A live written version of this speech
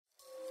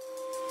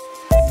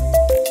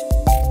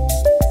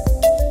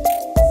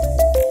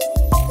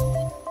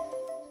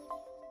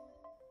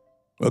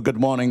Well,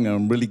 good morning.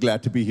 I'm really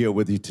glad to be here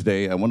with you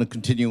today. I want to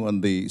continue on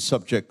the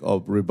subject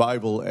of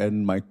revival,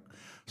 and my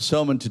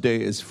sermon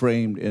today is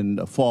framed in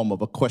the form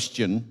of a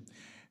question.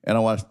 And I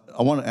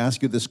want to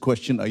ask you this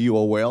question: Are you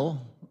a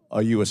well?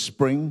 Are you a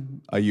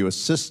spring? Are you a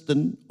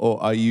cistern?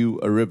 Or are you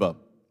a river?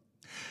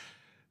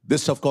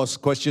 This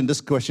question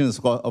is,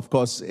 of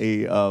course,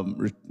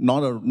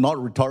 not a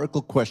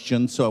rhetorical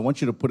question. So I want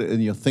you to put it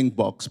in your think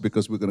box,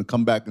 because we're going to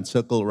come back and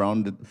circle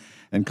around it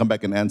and come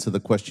back and answer the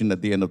question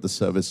at the end of the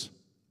service.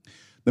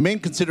 The main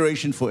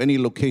consideration for any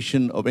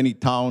location of any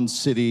town,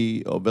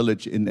 city, or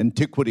village in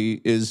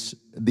antiquity is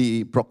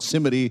the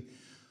proximity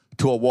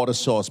to a water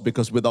source,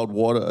 because without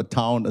water, a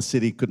town, a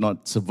city could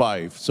not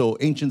survive. So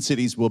ancient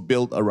cities were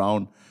built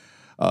around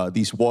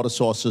these water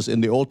sources.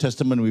 In the Old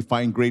Testament, we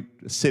find great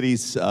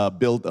cities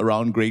built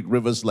around great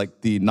rivers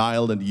like the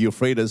Nile and the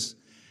Euphrates.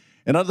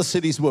 And other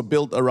cities were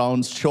built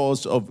around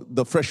shores of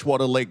the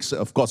freshwater lakes.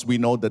 Of course, we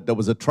know that there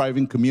was a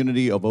thriving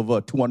community of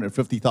over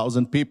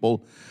 250,000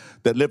 people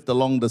that lived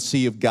along the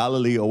Sea of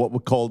Galilee, or what we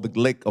call the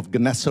Lake of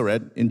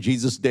Gennesaret in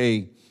Jesus'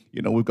 day.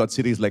 You know, we've got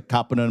cities like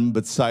Capernaum,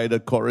 Bethsaida,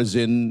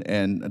 Chorazin,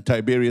 and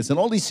Tiberias. And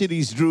all these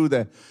cities drew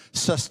their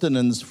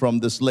sustenance from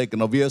this lake.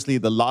 And obviously,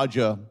 the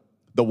larger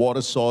the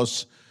water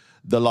source,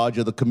 the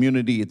larger the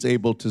community it's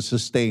able to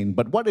sustain.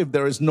 But what if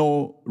there is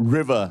no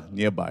river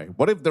nearby?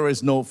 What if there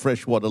is no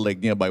freshwater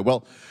lake nearby?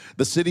 Well,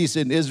 the cities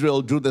in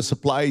Israel drew their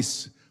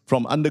supplies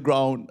from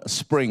underground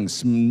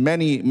springs,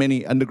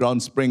 many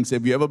underground springs.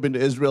 If you've ever been to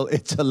Israel,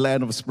 it's a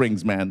land of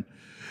springs, man.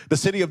 The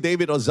city of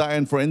David, or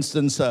Zion, for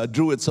instance,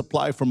 drew its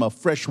supply from a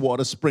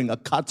freshwater spring, a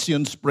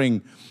Katzion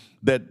spring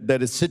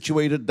that is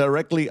situated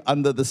directly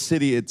under the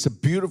city. It's a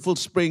beautiful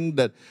spring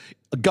that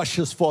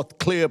gushes forth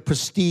clear,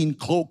 pristine,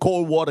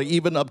 cold water,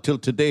 even up till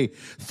today,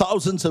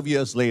 thousands of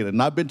years later.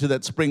 And I've been to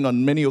that spring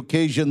on many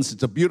occasions.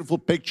 It's a beautiful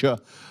picture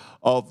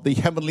of the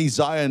heavenly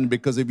Zion,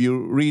 because if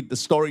you read the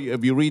story,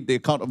 if you read the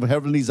account of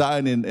heavenly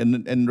Zion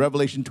in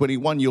Revelation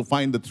 21, you'll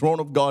find the throne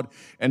of God,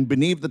 and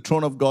beneath the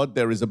throne of God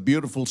there is a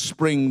beautiful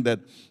spring that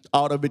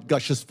out of it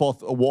gushes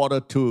forth water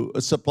to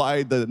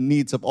supply the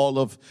needs of all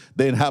of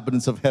the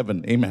inhabitants of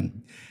heaven.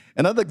 Amen.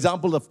 Another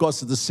example, of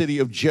course, is the city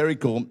of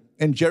Jericho.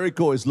 And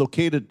Jericho is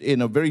located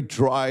in a very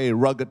dry,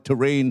 rugged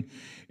terrain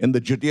in the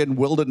Judean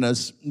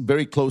wilderness,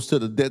 very close to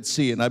the Dead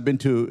Sea. And I've been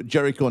to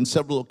Jericho on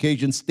several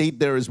occasions, stayed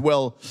there as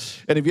well.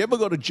 And if you ever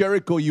go to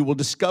Jericho, you will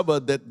discover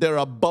that there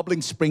are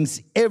bubbling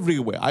springs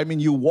everywhere. I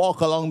mean, you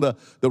walk along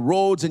the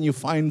roads and you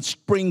find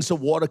springs of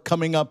water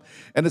coming up.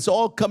 And it's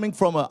all coming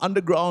from an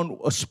underground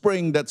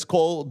spring that's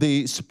called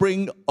the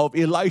Spring of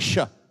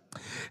Elisha.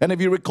 And if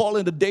you recall,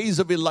 in the days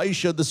of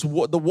Elisha,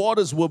 the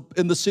waters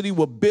in the city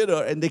were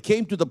bitter, and they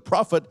came to the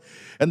prophet,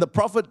 and the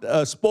prophet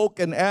spoke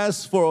and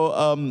asked for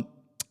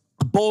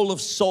a bowl of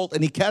salt,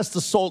 and he cast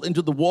the salt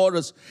into the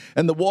waters,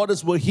 and the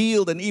waters were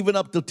healed. And even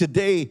up to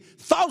today,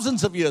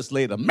 thousands of years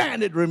later,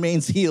 man, it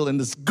remains healed,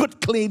 and it's good,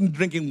 clean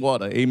drinking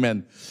water.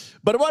 Amen.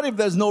 But what if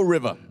there's no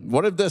river?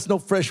 What if there's no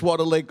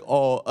freshwater lake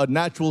or a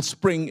natural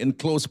spring in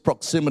close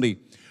proximity?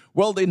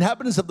 Well, the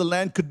inhabitants of the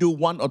land could do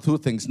one or two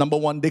things. Number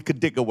one, they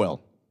could dig a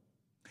well.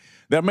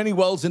 There are many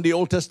wells in the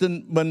Old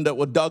Testament that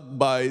were dug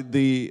by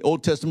the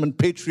Old Testament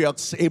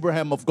patriarchs.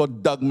 Abraham, of course,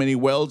 dug many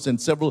wells,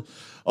 and several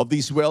of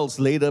these wells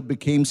later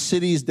became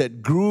cities that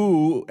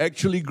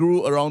actually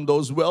grew around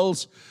those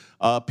wells.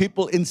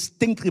 People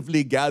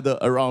instinctively gather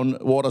around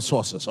water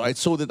sources, right?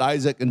 So did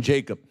Isaac and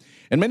Jacob.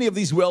 And many of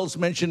these wells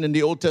mentioned in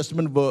the Old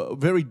Testament were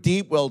very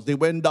deep wells. They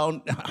went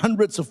down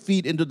hundreds of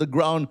feet into the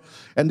ground,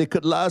 and they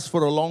could last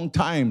for a long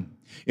time.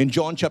 In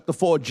John chapter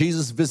 4,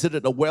 Jesus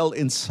visited a well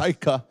in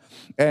Sychar,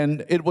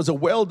 and it was a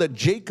well that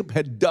Jacob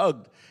had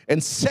dug.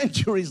 And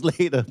centuries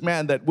later,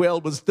 man, that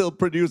well was still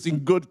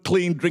producing good,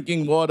 clean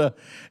drinking water.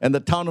 And the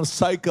town of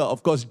Sychar,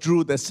 of course,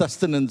 drew their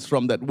sustenance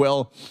from that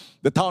well.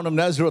 The town of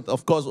Nazareth,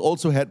 of course,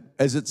 also had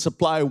as its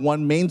supply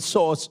one main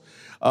source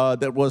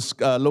that was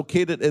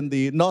located in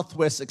the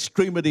northwest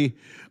extremity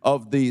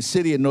of the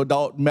city. And no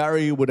doubt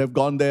Mary would have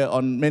gone there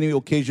on many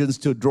occasions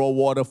to draw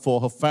water for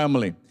her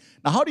family.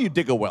 Now, how do you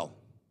dig a well?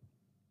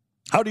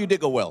 How do you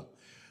dig a well?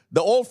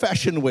 The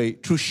old-fashioned way,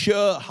 through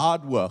sheer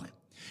hard work.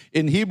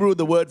 In Hebrew,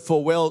 the word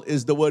for well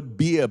is the word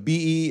beer,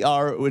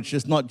 B-E-E-R, which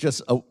is not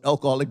just an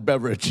alcoholic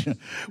beverage,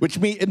 which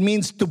it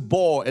means to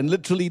bore. And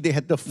literally, they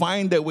had to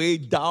find their way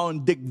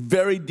down, dig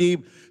very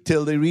deep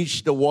till they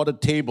reached the water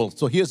table.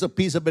 So here's a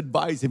piece of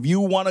advice. If you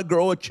want to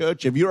grow a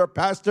church, if you're a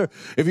pastor,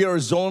 if you're a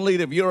zone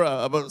leader, if you're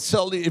a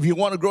cell leader, if you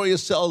want to grow your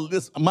cell,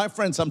 my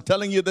friends, I'm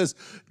telling you this,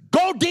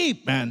 go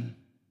deep, man.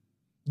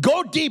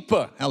 Go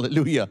deeper,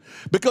 hallelujah.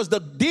 Because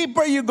the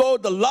deeper you go,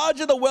 the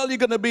larger the well you're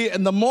going to be,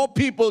 and the more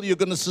people you're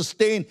going to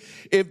sustain.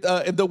 If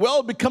the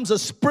well becomes a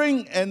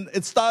spring and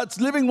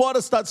living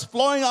water starts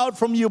flowing out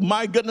from you,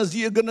 my goodness,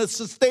 you're going to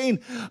sustain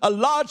a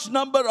large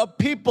number of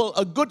people.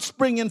 A good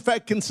spring, in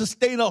fact, can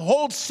sustain a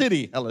whole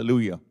city,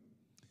 hallelujah.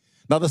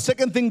 Now, the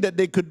second thing that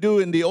they could do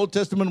in the Old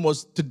Testament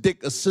was to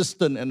dig a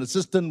cistern. And a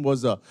cistern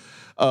was a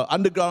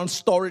underground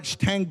storage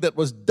tank that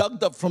was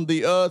dug up from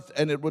the earth,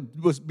 and it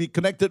would be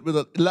connected with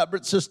an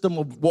elaborate system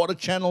of water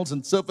channels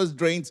and surface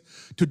drains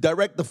to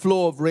direct the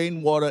flow of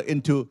rainwater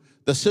into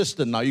the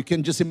cistern. Now, you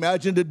can just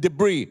imagine the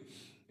debris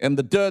and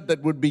the dirt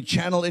that would be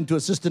channeled into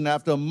a cistern.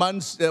 After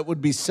months, there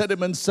would be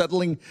sediment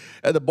settling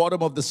at the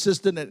bottom of the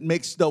cistern. It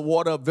makes the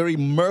water very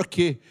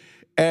murky.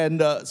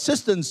 And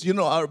cisterns,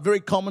 are a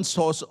very common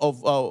source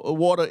of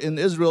water in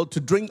Israel. To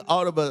drink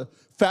out of a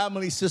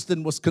family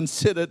cistern was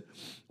considered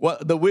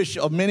the wish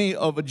of many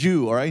of a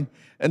Jew, all right?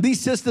 And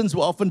these cisterns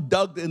were often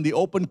dug in the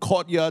open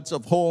courtyards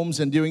of homes,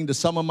 and during the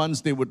summer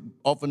months, they would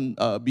often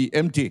be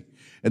empty.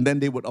 And then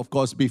they would, of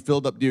course, be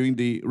filled up during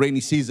the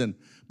rainy season.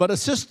 But a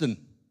cistern,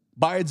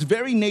 by its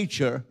very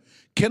nature,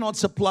 cannot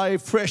supply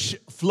fresh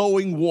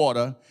flowing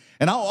water.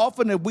 And how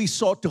often have we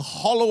sought to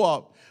hollow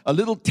out a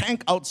little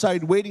tank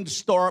outside waiting to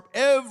store up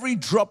every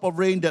drop of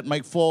rain that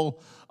might fall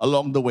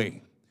along the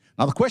way?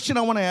 Now, the question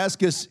I want to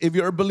ask is, if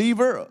you're a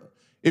believer,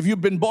 if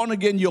you've been born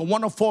again, you're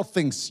one of four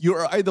things.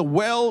 You're either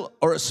well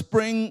or a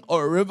spring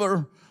or a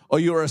river, or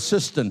you're a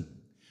cistern.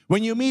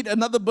 When you meet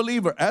another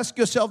believer, ask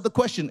yourself the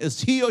question, is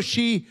he or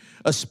she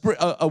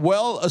a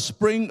well, a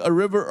spring, a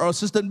river, or a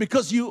cistern?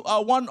 Because you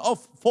are one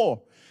of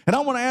four. And I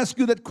want to ask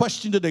you that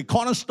question today.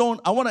 Cornerstone,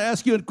 I want to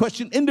ask you a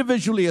question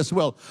individually as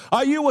well.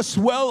 Are you a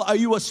well? Are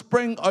you a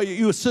spring? Are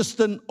you a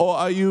cistern? Or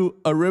are you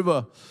a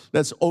river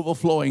that's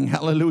overflowing?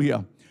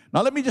 Hallelujah.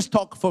 Now, let me just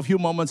talk for a few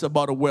moments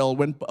about a well.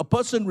 When a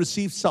person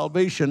receives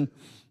salvation,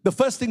 the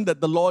first thing that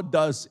the Lord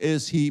does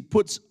is He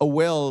puts a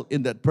well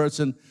in that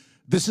person.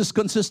 This is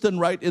consistent,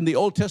 right, in the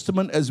Old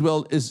Testament as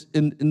well as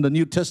in the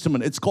New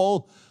Testament. It's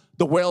called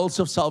the wells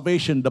of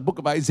salvation. The book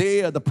of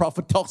Isaiah, the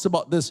prophet talks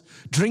about this,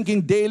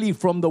 drinking daily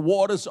from the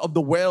waters of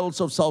the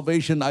wells of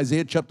salvation,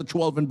 Isaiah chapter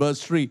 12 and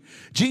verse 3.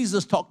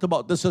 Jesus talked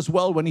about this as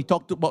well when He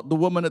talked about the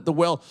woman at the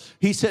well.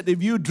 He said,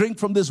 if you drink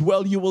from this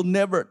well, you will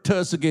never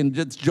thirst again.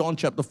 That's John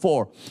chapter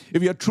 4.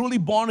 If you're truly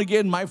born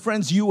again, my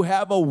friends, you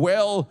have a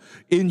well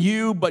in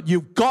you, but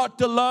you've got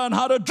to learn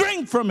how to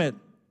drink from it.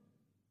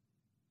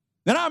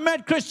 And I've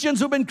met Christians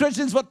who've been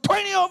Christians for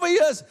 20 over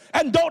years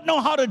and don't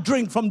know how to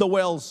drink from the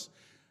wells.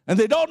 And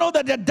they don't know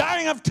that they're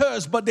dying of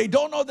thirst, but they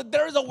don't know that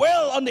there is a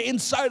well on the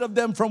inside of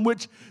them from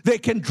which they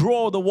can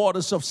draw the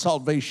waters of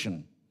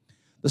salvation.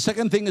 The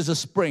second thing is a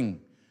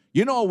spring.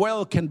 You know, a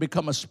well can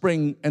become a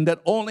spring, and that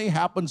only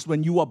happens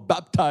when you are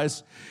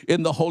baptized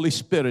in the Holy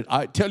Spirit.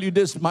 I tell you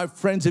this, my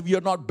friends, if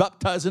you're not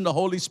baptized in the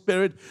Holy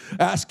Spirit,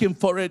 ask Him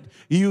for it.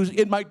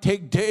 It might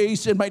take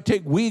days, it might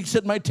take weeks,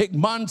 it might take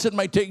months, it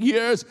might take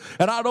years,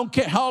 and I don't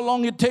care how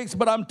long it takes,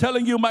 but I'm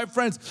telling you, my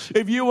friends,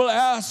 if you will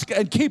ask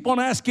and keep on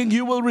asking,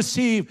 you will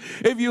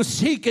receive. If you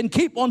seek and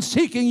keep on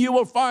seeking, you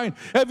will find.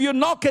 If you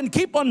knock and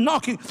keep on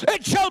knocking,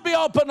 it shall be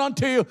open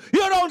unto you.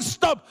 You don't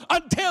stop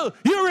until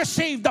you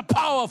receive the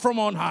power from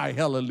on high.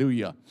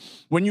 Hallelujah.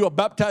 When you are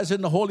baptized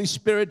in the Holy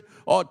Spirit,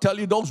 I'll tell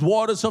you, those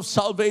waters of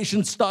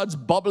salvation starts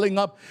bubbling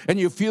up, and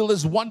you feel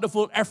this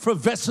wonderful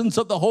effervescence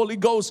of the Holy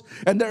Ghost.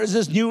 And there is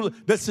this new,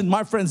 listen,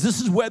 my friends, this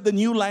is where the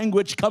new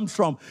language comes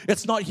from.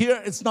 It's not here,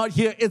 it's not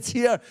here, it's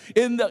here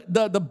in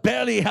the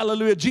belly.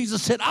 Hallelujah.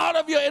 Jesus said, out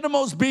of your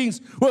innermost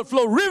beings will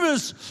flow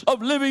rivers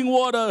of living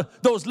water.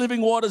 Those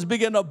living waters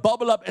begin to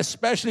bubble up,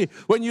 especially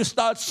when you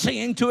start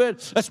singing to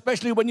it,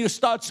 especially when you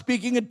start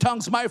speaking in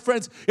tongues. My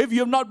friends, if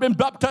you've not been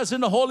baptized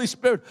in the Holy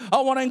Spirit,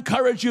 I want to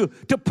encourage you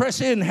to press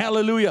in,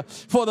 hallelujah,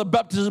 for the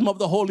baptism of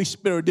the Holy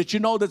Spirit. Did you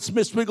know that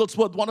Smith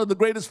Wigglesworth, one of the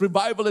greatest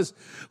revivalists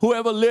who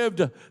ever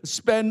lived,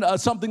 spent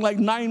something like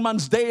 9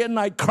 months day and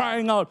night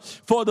crying out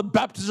for the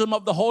baptism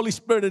of the Holy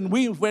Spirit? And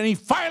when he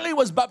finally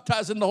was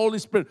baptized in the Holy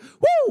Spirit,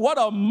 whoo, what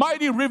a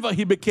mighty river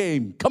he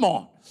became. Come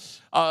on.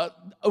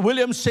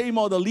 William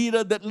Seymour, the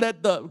leader that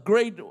led the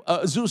great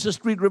Azusa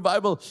Street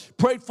revival,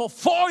 prayed for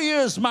 4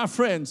 years, my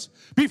friends,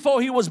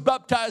 before he was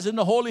baptized in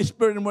the Holy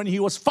Spirit. And when he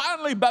was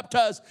finally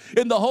baptized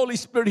in the Holy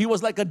Spirit, he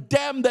was like a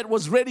dam that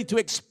was ready to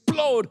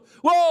explode.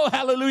 Whoa,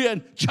 hallelujah.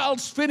 And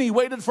Charles Finney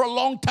waited for a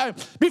long time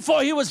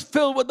before he was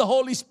filled with the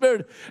Holy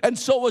Spirit. And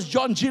so was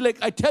John Gillick.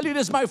 I tell you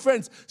this, my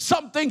friends,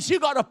 some things you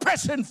got to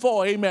press in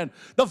for, amen.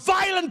 The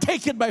violent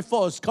take it by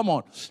force. Come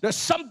on. There's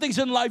some things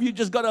in life you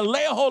just got to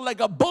lay a hold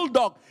like a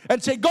bulldog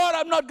and say, God,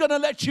 I'm not going to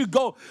let you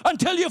go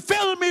until you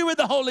fill me with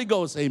the Holy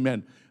Ghost.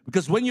 Amen.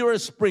 Because when you're a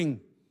spring,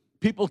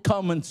 people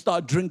come and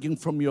start drinking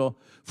from your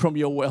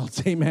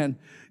wells. Amen.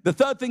 The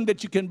third thing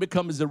that you can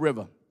become is a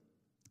river.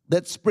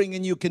 That spring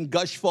in you can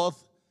gush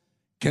forth,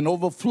 can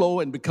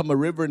overflow and become a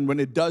river. And when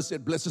it does,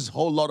 it blesses a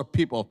whole lot of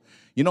people.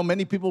 You know,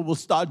 many people will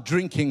start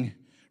drinking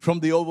from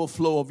the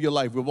overflow of your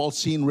life. We've all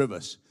seen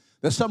rivers.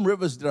 There's some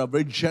rivers that are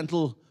very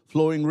gentle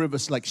flowing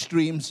rivers like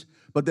streams,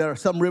 but there are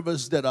some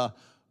rivers that are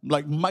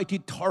like mighty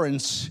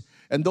torrents,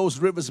 and those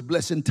rivers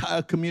bless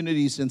entire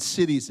communities and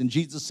cities. And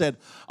Jesus said,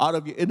 out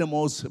of your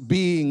innermost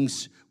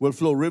beings will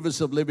flow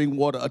rivers of living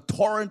water, a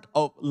torrent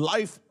of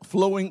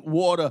life-flowing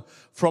water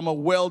from a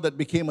well that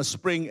became a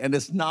spring and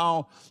is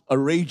now a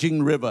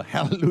raging river.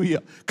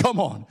 Hallelujah. Come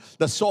on.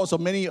 The source of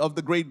many of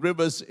the great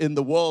rivers in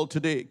the world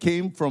today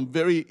came from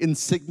very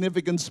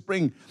insignificant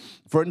spring.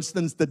 For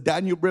instance, the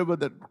Danube River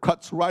that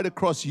cuts right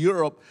across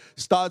Europe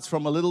starts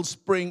from a little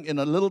spring in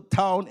a little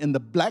town in the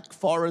Black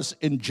Forest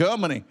in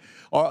Germany.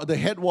 Or the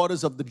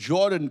headwaters of the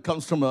Jordan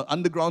comes from an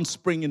underground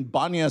spring in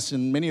Banyas,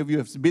 and many of you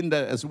have been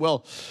there as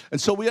well.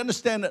 And so we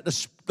understand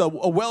that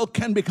a well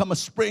can become a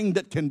spring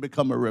that can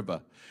become a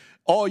river.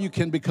 Or you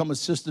can become a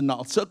cistern. Now,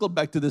 I'll circle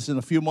back to this in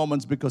a few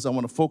moments because I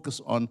want to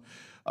focus on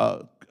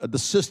the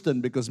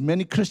cistern, because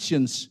many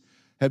Christians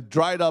have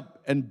dried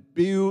up and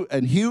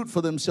hewed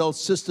for themselves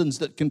cisterns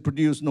that can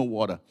produce no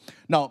water.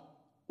 Now,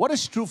 what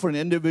is true for an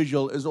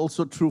individual is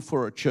also true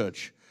for a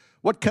church.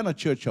 What kind of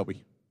church are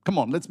we? Come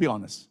on, let's be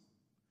honest.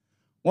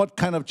 What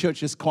kind of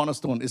church is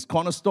Cornerstone? Is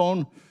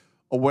Cornerstone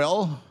a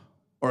well?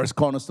 Or is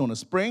Cornerstone a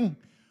spring?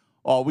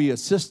 Or are we a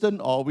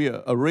cistern? Or are we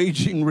a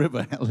raging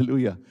river?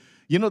 Hallelujah.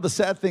 You know, the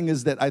sad thing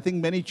is that I think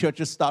many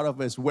churches start off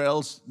as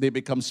wells, they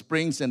become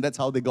springs, and that's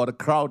how they got a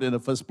crowd in the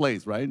first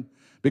place, right?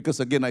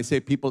 Because again, I say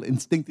people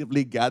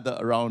instinctively gather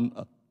around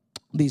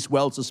these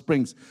wells or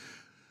springs.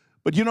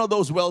 But you know,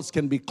 those wells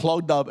can be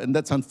clogged up, and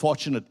that's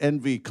unfortunate.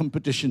 Envy,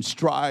 competition,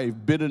 strife,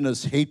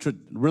 bitterness, hatred,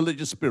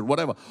 religious spirit,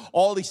 whatever.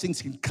 All these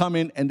things can come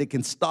in and they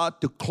can start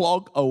to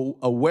clog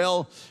a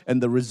well.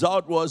 And the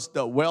result was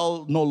the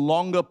well no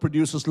longer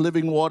produces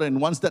living water. And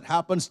once that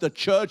happens, the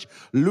church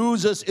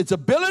loses its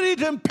ability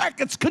to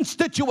impact its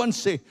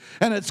constituency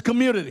and its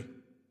community.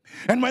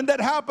 And when that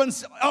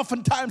happens,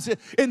 oftentimes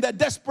in that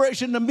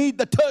desperation to meet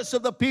the thirst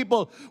of the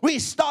people, we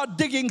start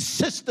digging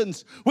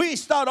cisterns. We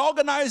start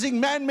organizing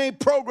man-made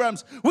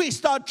programs. We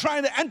start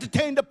trying to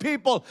entertain the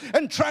people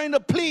and trying to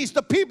please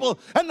the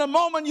people. And the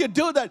moment you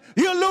do that,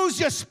 you lose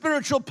your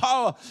spiritual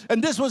power.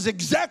 And this was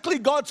exactly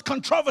God's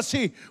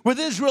controversy with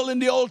Israel in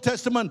the Old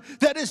Testament,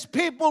 that his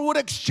people would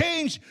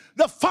exchange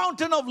the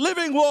fountain of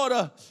living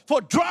water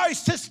for dry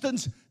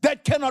cisterns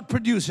that cannot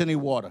produce any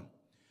water.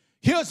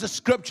 Here's a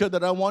scripture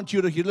that I want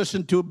you to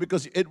listen to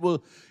because it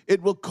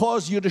will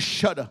cause you to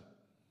shudder.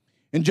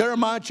 In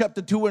Jeremiah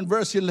chapter 2 and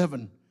verse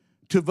 11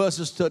 to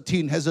verses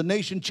 13, has a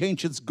nation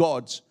changed its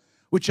gods,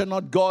 which are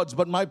not gods,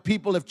 but my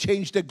people have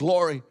changed their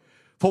glory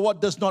for what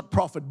does not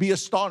profit. Be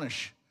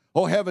astonished,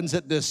 O heavens,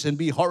 at this, and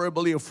be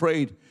horribly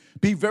afraid.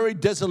 Be very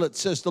desolate,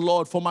 says the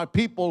Lord, for my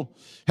people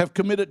have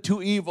committed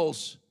two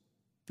evils.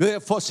 They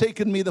have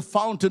forsaken me, the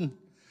fountain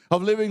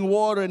of living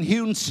water, and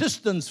hewn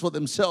cisterns for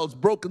themselves,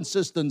 broken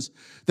cisterns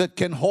that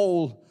can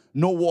hold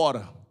no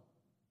water.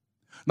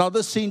 Now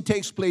this scene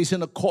takes place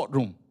in a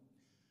courtroom.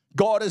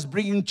 God is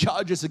bringing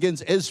charges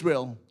against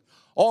Israel.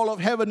 All of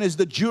heaven is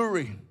the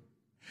jury.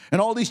 And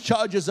all these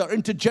charges are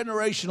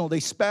intergenerational.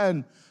 They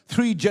span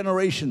 3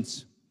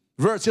 generations.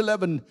 Verse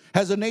 11,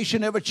 has a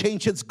nation ever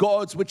changed its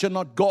gods, which are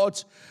not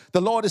gods?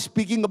 The Lord is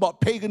speaking about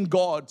pagan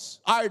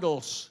gods,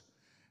 idols.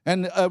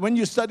 And when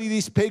you study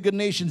these pagan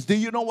nations, do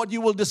you know what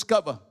you will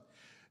discover?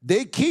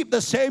 They keep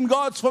the same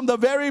gods from the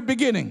very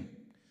beginning.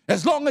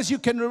 As long as you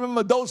can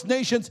remember, those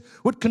nations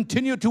would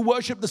continue to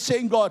worship the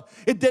same God.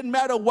 It didn't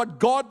matter what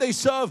God they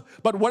serve,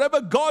 but whatever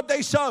God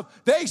they serve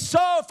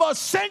for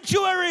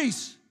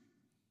centuries.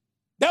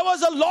 There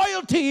was a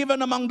loyalty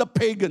even among the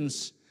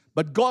pagans.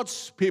 But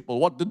God's people,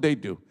 what did they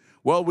do?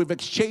 Well, we've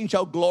exchanged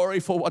our glory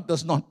for what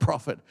does not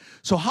profit.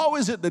 So how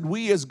is it that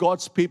we as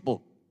God's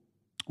people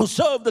who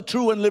serve the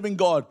true and living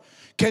God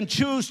can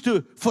choose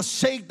to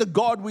forsake the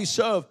God we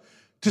serve,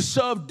 to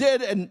serve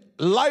dead and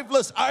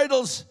lifeless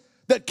idols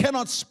that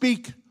cannot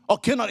speak or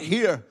cannot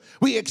hear?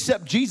 We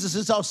accept Jesus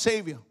as our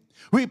Savior.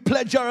 We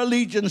pledge our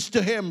allegiance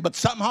to Him, but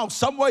somehow,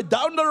 somewhere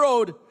down the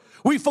road,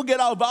 we forget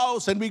our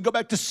vows and we go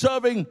back to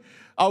serving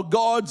our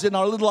gods and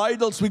our little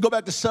idols. We go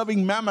back to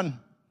serving mammon.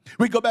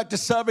 We go back to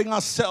serving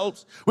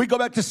ourselves. We go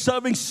back to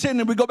serving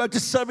sin, and we go back to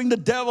serving the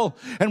devil.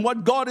 And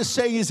what God is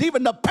saying is,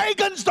 even the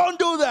pagans don't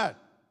do that.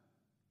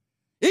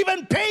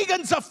 Even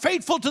pagans are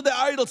faithful to their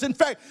idols. In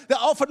fact, they're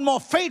often more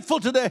faithful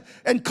to their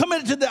and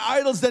committed to their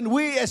idols than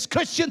we as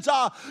Christians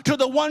are to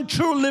the one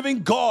true living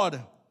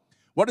God.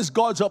 What is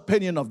God's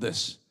opinion of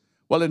this?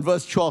 Well, in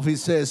verse 12, He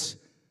says,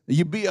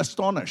 you be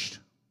astonished.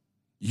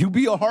 You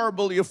be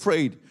horribly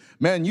afraid.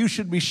 Man, you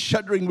should be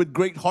shuddering with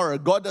great horror.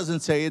 God doesn't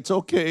say, it's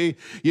okay.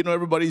 You know,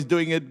 everybody's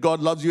doing it. God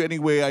loves you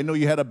anyway. I know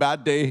you had a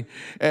bad day.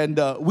 And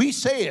we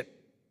say it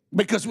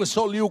because we're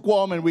so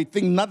lukewarm and we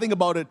think nothing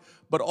about it.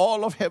 But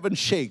all of heaven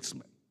shakes,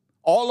 man.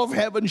 All of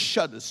heaven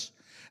shudders.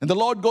 And the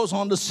Lord goes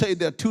on to say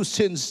there are 2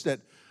 sins that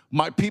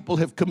my people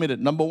have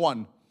committed. Number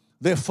 1,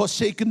 they've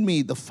forsaken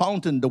me, the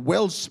fountain, the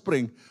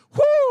wellspring,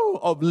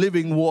 of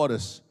living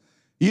waters.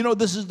 You know,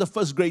 this is the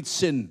first great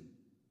sin.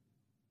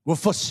 We've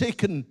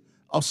forsaken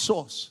our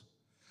source.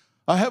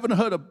 I haven't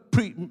heard a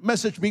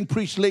message being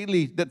preached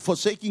lately that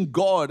forsaking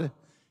God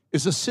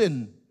is a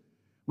sin.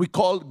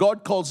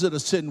 God calls it a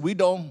sin. We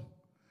don't.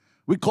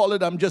 We call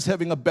it, I'm just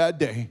having a bad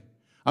day.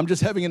 I'm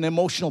just having an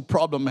emotional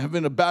problem. I'm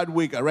having a bad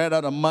week. I ran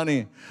out of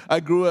money. I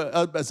grew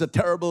up as a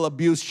terrible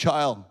abused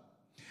child.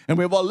 And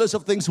we have a list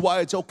of things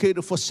why it's okay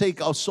to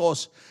forsake our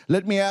source.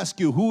 Let me ask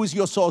you, who is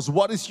your source?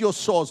 What is your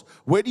source?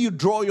 Where do you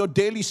draw your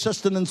daily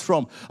sustenance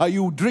from? Are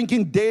you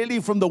drinking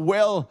daily from the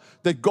well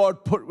that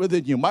God put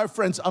within you? My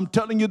friends, I'm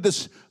telling you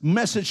this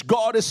message.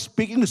 God is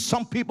speaking to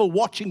some people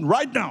watching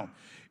right now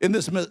in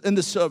this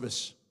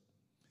service.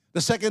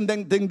 The second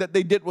thing that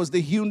they did was they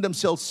hewn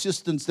themselves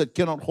cisterns that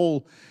cannot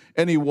hold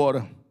any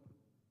water.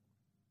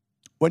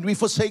 When we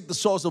forsake the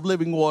source of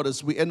living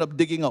waters, we end up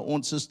digging our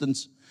own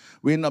cisterns.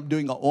 We end up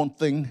doing our own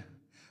thing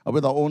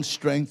with our own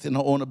strength and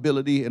our own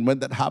ability. And when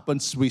that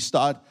happens, we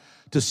start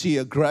to see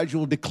a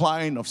gradual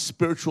decline of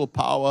spiritual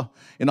power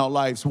in our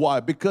lives. Why?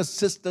 Because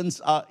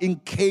cisterns are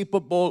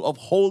incapable of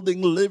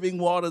holding living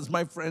waters,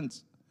 my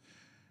friends.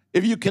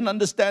 If you can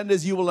understand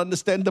this, you will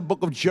understand the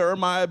book of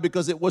Jeremiah,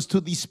 because it was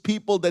to these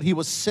people that he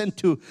was sent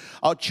to.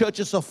 Our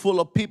churches are full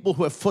of people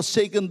who have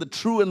forsaken the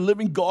true and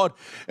living God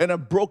and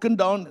have broken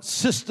down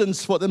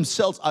cisterns for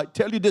themselves. I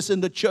tell you this,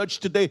 in the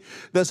church today,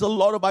 there's a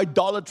lot of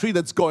idolatry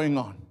that's going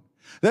on.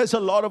 There's a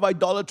lot of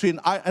idolatry, and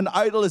an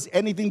idol is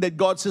anything that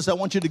God says, I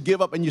want you to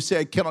give up, and you say,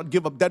 I cannot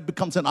give up. That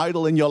becomes an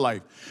idol in your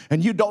life.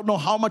 And you don't know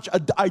how much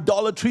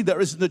idolatry there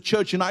is in the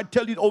church. And I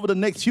tell you, over the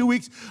next few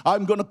weeks,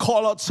 I'm going to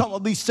call out some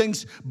of these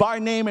things by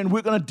name, and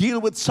we're going to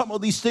deal with some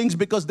of these things,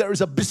 because there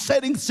is a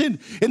besetting sin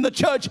in the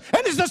church,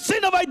 and it's the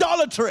sin of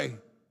idolatry.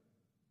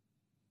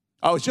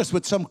 I was just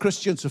with some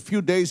Christians a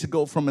few days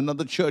ago from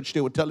another church.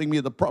 They were telling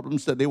me the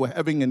problems that they were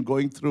having and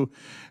going through,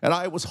 and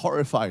I was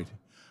horrified.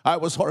 I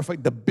was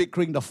horrified. The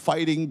bickering, the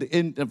fighting,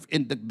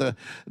 the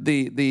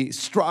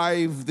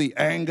strife, the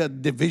anger,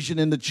 division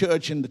in the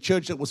church. And the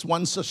church that was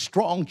once a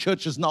strong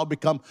church has now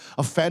become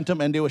a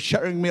phantom. And they were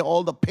sharing me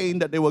all the pain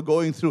that they were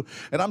going through.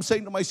 And I'm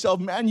saying to myself,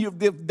 man,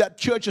 that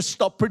church has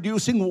stopped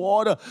producing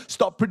water,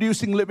 stopped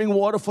producing living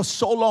water for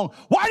so long.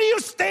 Why do you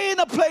stay in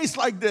a place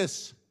like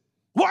this?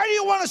 Why do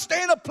you want to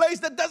stay in a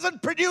place that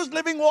doesn't produce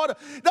living water?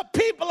 The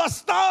people are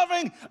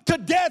starving to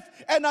death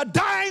and are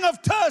dying of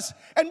thirst.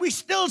 And we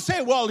still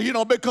say, well,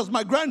 because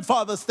my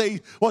grandfather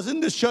was in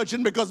this church,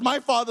 and because my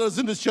father is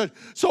in this church,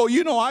 so,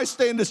 I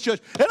stay in this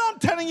church. And I'm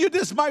telling you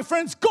this, my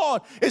friends,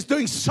 God is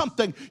doing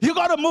something. You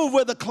got to move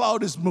where the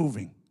cloud is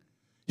moving.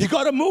 You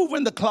got to move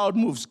when the cloud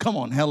moves. Come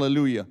on,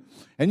 hallelujah.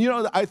 And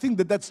I think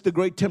that's the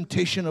great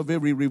temptation of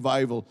every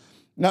revival.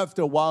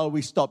 After a while,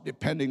 we stop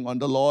depending on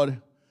the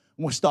Lord.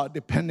 We start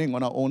depending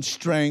on our own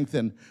strength,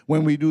 and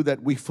when we do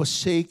that, we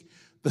forsake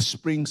the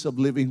springs of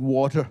living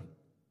water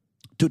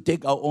to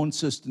take our own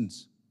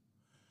cisterns.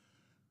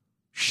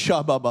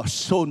 Shababa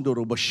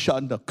sondoro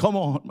bashanda. Come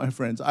on, my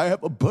friends. I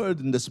have a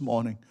burden this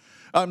morning.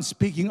 I'm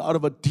speaking out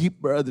of a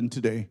deep burden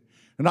today.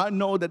 And I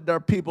know that there are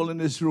people in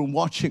this room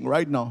watching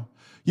right now.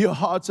 Your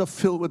hearts are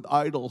filled with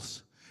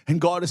idols, and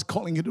God is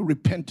calling you to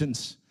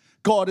repentance.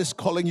 God is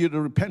calling you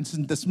to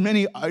repentance. There's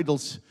many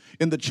idols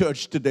in the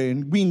church today,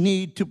 and we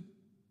need to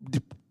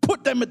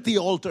put them at the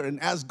altar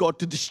and ask God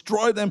to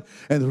destroy them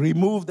and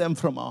remove them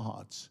from our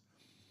hearts.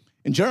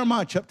 In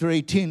Jeremiah chapter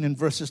 18 and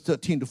verses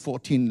 13 to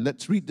 14,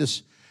 let's read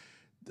this.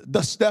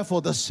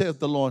 Therefore, thus saith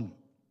the Lord,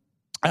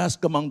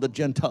 ask among the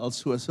Gentiles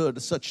who has heard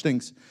of such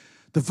things.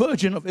 The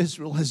Virgin of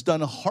Israel has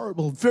done a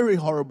horrible, very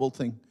horrible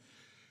thing.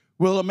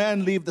 Will a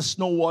man leave the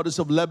snow waters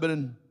of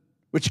Lebanon,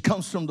 which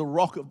comes from the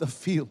rock of the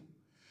field?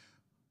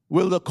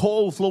 Will the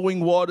cold flowing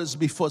waters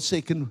be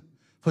forsaken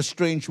for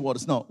strange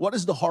waters? Now, what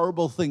is the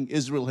horrible thing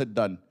Israel had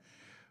done?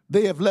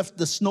 They have left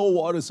the snow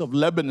waters of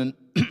Lebanon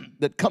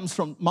that comes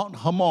from Mount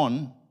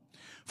Hermon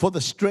for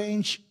the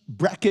strange,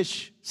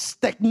 brackish,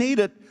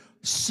 stagnated,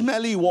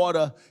 smelly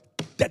water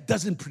that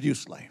doesn't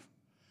produce life.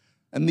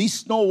 And these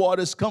snow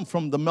waters come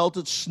from the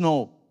melted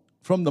snow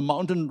from the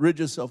mountain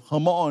ridges of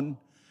Hermon,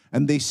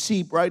 and they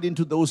seep right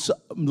into those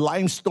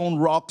limestone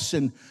rocks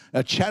and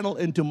channel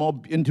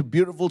into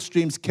beautiful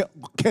streams.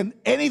 Can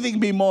anything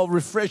be more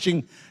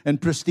refreshing and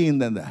pristine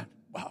than that?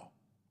 Wow.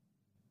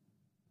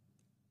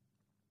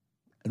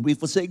 And we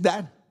forsake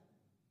that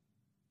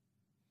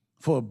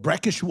for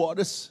brackish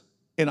waters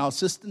in our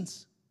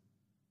cisterns.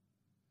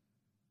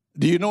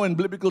 Do you know in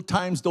biblical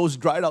times those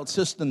dried out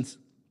cisterns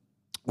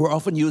were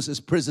often used as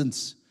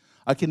prisons?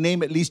 I can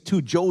name at least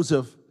two.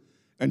 Joseph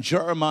and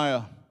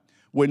Jeremiah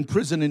were in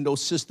prison in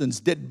those cisterns.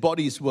 Dead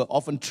bodies were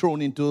often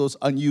thrown into those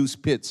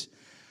unused pits.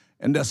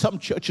 And there are some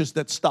churches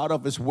that start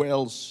off as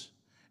wells,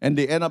 and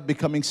they end up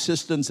becoming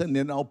cisterns, and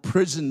they're now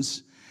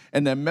prisons,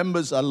 and their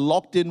members are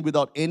locked in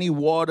without any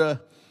water.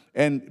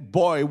 And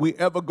boy, we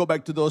ever go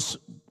back to those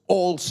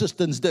old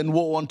cisterns, then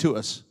woe unto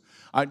us.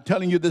 I'm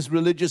telling you, these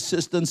religious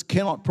cisterns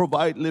cannot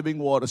provide living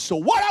water. So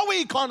what are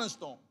we,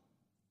 Cornerstone?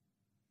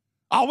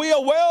 Are we a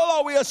well?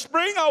 Are we a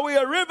spring? Are we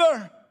a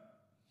river?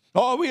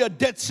 Or are we a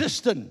dead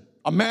cistern?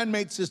 A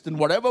man-made cistern?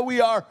 Whatever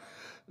we are,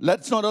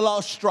 let's not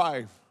allow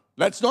strife.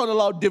 Let's not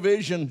allow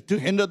division to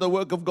hinder the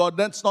work of God.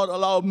 Let's not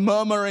allow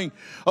murmuring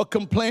or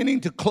complaining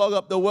to clog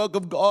up the work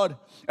of God,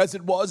 as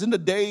it was in the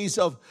days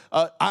of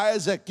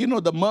Isaac.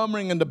 The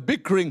murmuring and the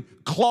bickering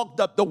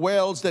clogged up the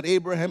wells that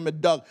Abraham had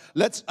dug.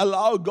 Let's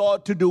allow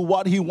God to do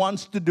what he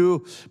wants to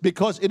do,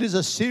 because it is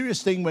a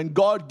serious thing when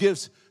God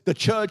gives the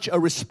church a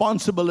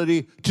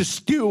responsibility to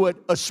steward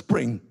a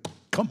spring.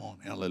 Come on,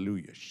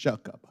 hallelujah.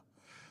 Shakaba.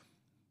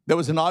 There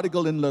was an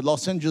article in the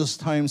Los Angeles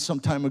Times some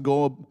time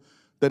ago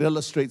that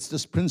illustrates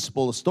this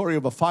principle, a story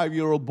of a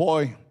 5-year-old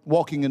boy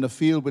walking in a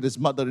field with his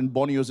mother in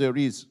Buenos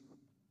Aires.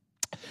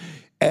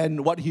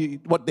 And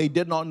what they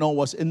did not know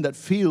was in that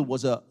field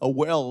was a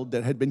well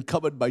that had been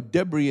covered by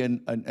debris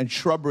and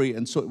shrubbery,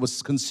 and so it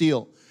was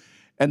concealed.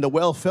 And the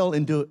well fell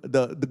into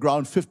the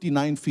ground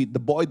 59 feet. The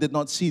boy did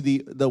not see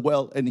the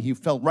well, and he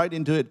fell right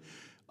into it,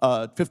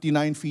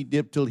 59 feet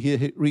deep till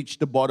he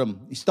reached the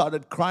bottom. He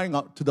started crying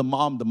out to the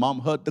mom. The mom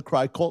heard the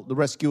cry, called the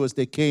rescuers.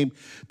 They came.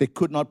 They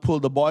could not pull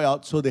the boy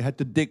out, so they had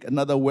to dig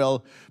another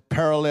well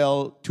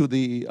parallel to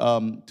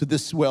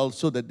this well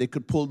so that they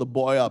could pull the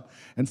boy up.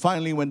 And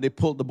finally, when they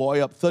pulled the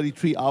boy up,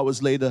 33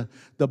 hours later,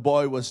 the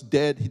boy was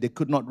dead. They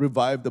could not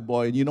revive the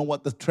boy. And you know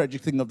what the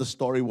tragic thing of the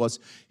story was?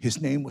 His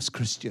name was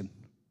Christian.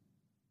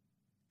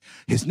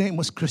 His name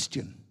was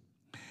Christian.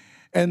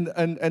 And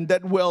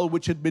that well,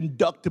 which had been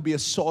dug to be a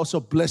source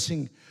of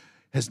blessing,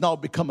 has now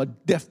become a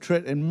death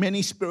threat, and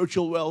many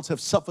spiritual wells have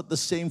suffered the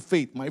same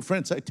fate. My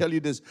friends, I tell you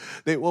this,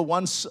 they were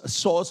once a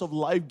source of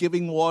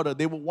life-giving water.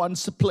 They were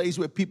once a place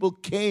where people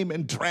came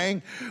and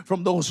drank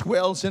from those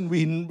wells, and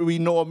we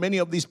know of many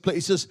of these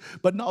places,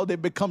 but now they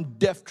become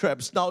death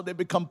traps. Now they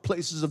become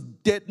places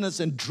of deadness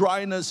and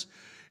dryness,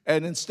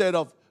 and instead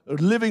of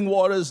living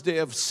waters, they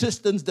have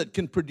cisterns that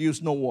can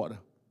produce no water.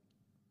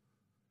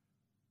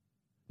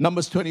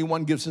 Numbers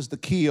 21 gives us the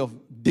key of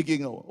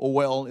digging a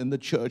well in the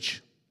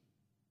church.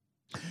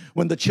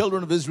 When the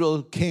children of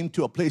Israel came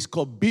to a place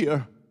called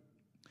Beer,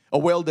 a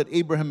well that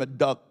Abraham had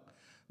dug,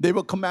 they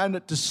were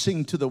commanded to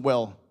sing to the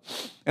well.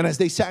 And as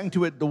they sang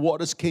to it, the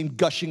waters came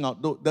gushing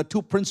out. There are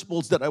two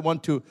principles that I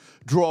want to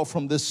draw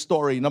from this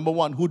story. Number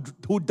one,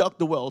 who dug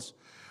the wells?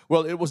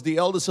 Well, it was the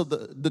elders of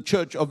the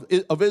church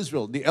of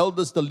Israel. The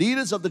elders, the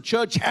leaders of the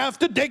church have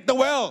to dig the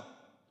well.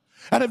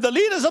 And if the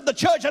leaders of the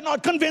church are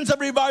not convinced of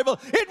revival,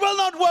 it will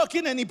not work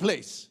in any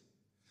place.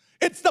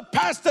 It's the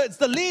pastor, it's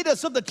the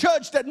leaders of the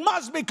church that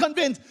must be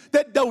convinced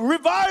that the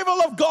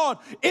revival of God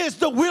is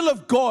the will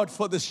of God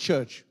for this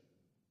church.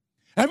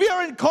 And we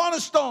are in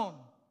Cornerstone.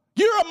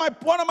 You're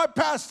one of my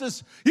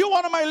pastors. You're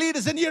one of my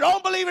leaders, and you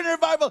don't believe in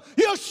revival.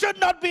 You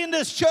should not be in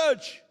this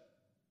church.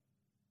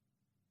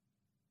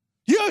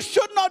 You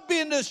should not be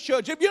in this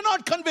church if you're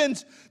not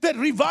convinced that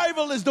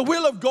revival is the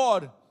will of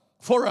God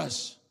for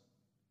us.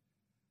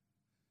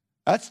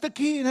 That's the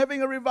key in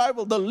having a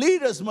revival. The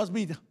leaders must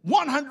be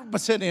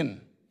 100%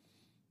 in.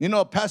 You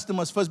know, a pastor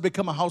must first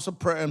become a house of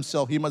prayer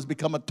himself. He must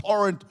become a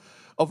torrent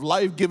of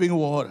life-giving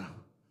water.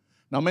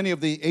 Now, many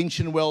of the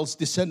ancient wells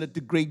descended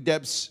to great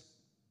depths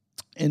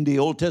in the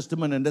Old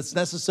Testament, and that's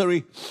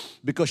necessary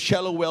because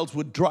shallow wells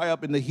would dry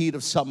up in the heat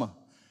of summer.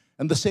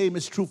 And the same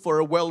is true for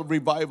a well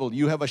revival.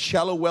 You have a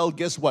shallow well,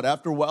 guess what?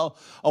 After a while,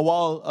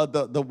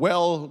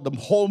 the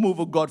whole move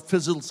of God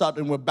fizzles out,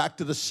 and we're back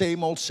to the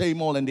same old,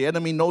 and the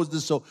enemy knows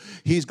this, so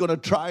he's going to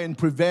try and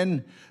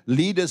prevent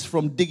leaders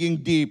from digging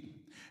deep.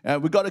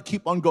 We've got to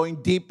keep on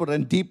going deeper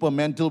and deeper,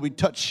 man, until we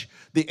touch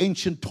the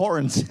ancient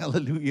torrents.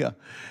 Hallelujah.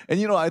 And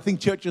you know, I think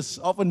churches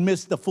often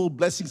miss the full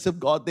blessings of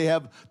God. They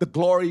have the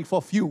glory for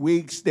a few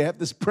weeks. They have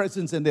this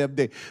presence, and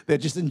they're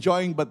just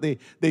enjoying, but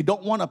they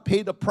don't want to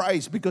pay the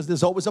price, because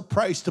there's always a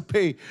price to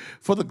pay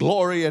for the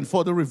glory and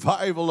for the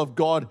revival of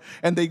God.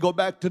 And they go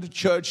back to the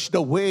church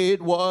the way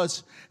it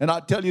was. And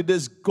I'll tell you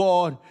this,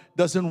 God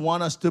doesn't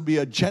want us to be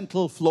a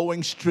gentle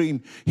flowing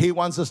stream. He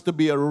wants us to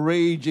be a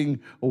raging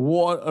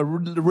water, a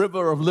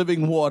river of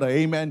living water.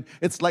 Amen.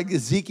 It's like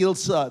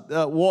Ezekiel's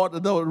water,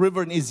 the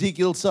river in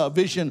Ezekiel's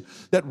vision.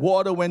 That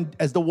water,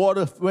 as the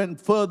water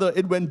went further,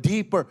 it went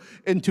deeper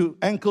into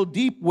ankle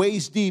deep,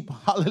 waist deep.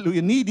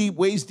 Hallelujah. Knee deep,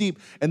 waist deep.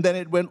 And then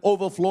it went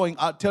overflowing.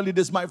 I'll tell you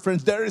this, my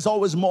friends, there is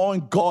always more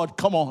in God.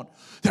 Come on.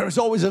 There is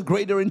always a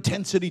greater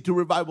intensity to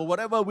revival.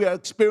 Whatever we are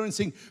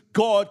experiencing,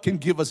 God can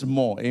give us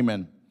more.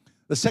 Amen.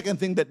 The second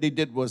thing that they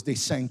did was they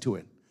sang to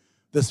it.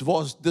 This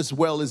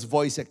well is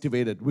voice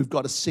activated. We've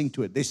got to sing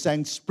to it. They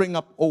sang, "Spring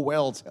up, O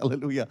wells."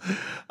 Hallelujah.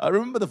 I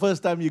remember the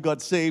first time you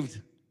got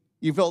saved,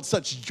 you felt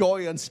such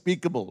joy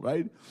unspeakable,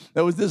 right?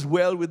 There was this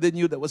well within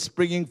you that was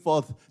springing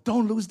forth.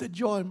 Don't lose the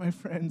joy, my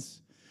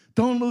friends.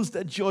 Don't lose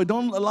that joy.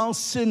 Don't allow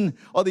sin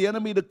or the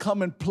enemy to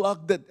come and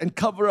plug that and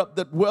cover up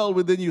that well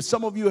within you.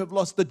 Some of you have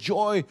lost the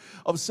joy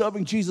of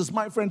serving Jesus.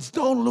 My friends,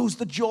 don't lose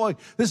the joy.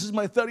 This is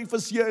my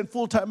 31st year in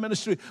full-time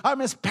ministry. I'm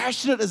as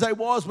passionate as I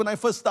was when I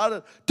first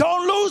started.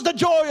 Don't lose the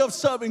joy of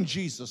serving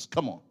Jesus.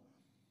 Come on.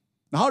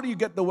 Now, how do you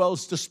get the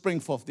wells to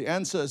spring forth? The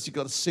answer is you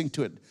got to sing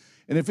to it.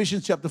 In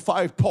Ephesians chapter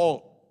 5,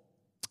 Paul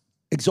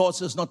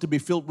exhorts us not to be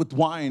filled with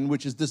wine,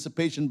 which is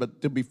dissipation,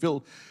 but to be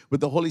filled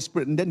with the Holy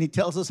Spirit. And then he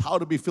tells us how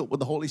to be filled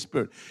with the Holy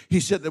Spirit. He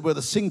said that we're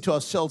to sing to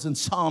ourselves in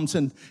psalms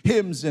and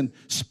hymns and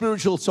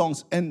spiritual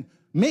songs and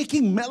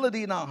making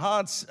melody in our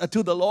hearts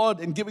to the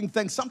Lord and giving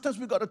thanks. Sometimes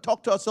we've got to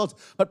talk to ourselves.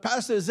 But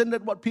pastor, isn't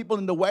that what people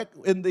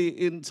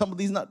in some of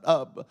these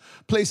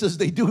places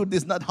they do,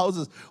 these nut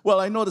houses?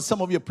 Well, I know that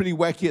some of you are pretty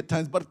wacky at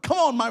times, but come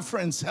on, my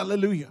friends,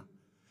 hallelujah.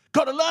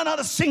 Got to learn how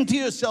to sing to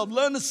yourself.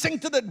 Learn to sing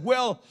to that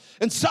well.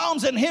 And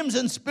psalms and hymns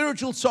and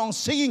spiritual songs,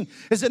 singing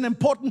is an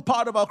important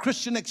part of our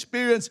Christian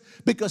experience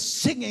because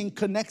singing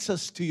connects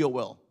us to your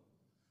well.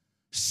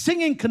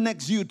 Singing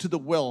connects you to the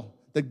well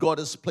that God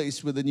has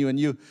placed within you and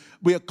you.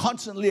 We are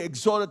constantly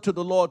exhorted to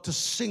the Lord to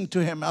sing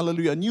to Him.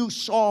 Hallelujah. A new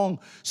song.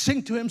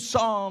 Sing to Him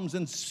psalms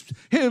and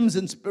hymns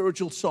and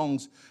spiritual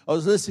songs. I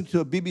was listening to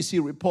a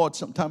BBC report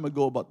some time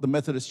ago about the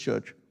Methodist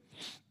Church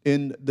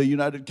in the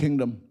United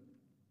Kingdom.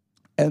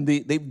 And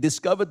they've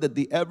discovered that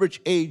the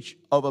average age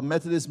of a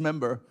Methodist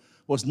member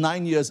was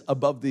 9 years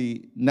above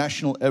the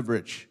national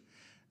average.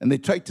 And they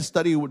tried to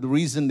study the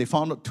reason. They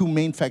found out two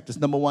main factors.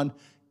 Number one,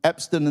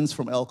 abstinence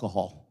from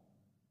alcohol.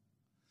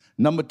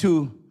 Number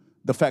two,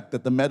 the fact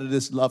that the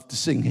Methodists love to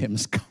sing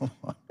hymns. Come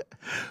on.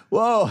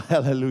 Whoa,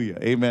 hallelujah,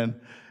 amen.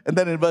 And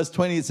then in verse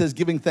 20 it says,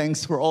 giving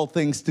thanks for all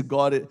things to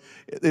God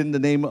in the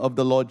name of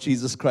the Lord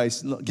Jesus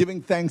Christ.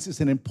 Giving thanks is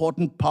an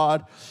important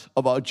part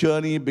of our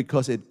journey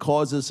because it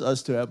causes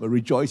us to have a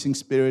rejoicing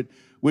spirit,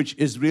 which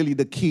is really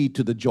the key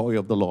to the joy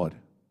of the Lord.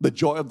 The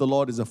joy of the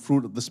Lord is a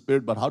fruit of the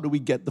Spirit, but how do we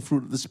get the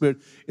fruit of the Spirit?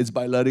 It's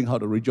by learning how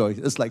to rejoice.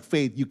 It's like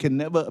faith. You can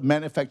never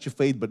manufacture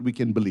faith, but we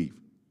can believe.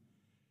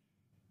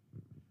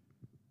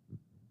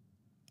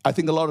 I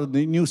think a lot of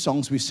the new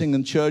songs we sing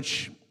in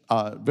church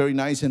are very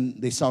nice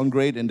and they sound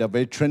great and they're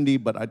very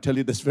trendy, but I tell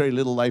you, there's very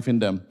little life in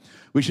them.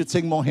 We should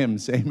sing more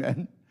hymns,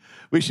 amen.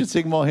 We should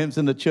sing more hymns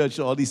in the church,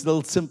 all these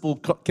little simple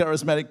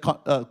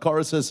charismatic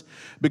choruses,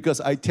 because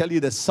I tell you,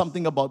 there's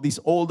something about these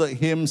older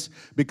hymns,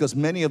 because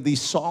many of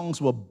these songs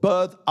were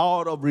birthed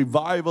out of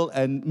revival,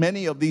 and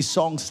many of these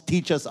songs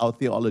teach us our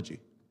theology.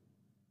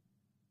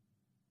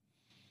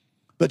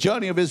 The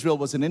journey of Israel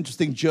was an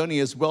interesting journey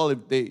as well.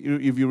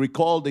 If you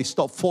recall, they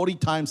stopped 40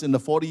 times in the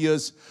 40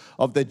 years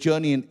of their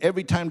journey, and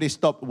every time they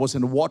stopped, it was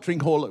in a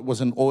watering hole, it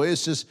was an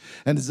oasis,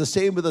 and it's the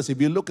same with us.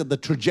 If you look at the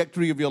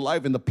trajectory of your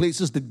life and the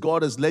places that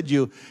God has led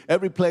you,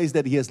 every place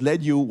that He has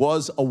led you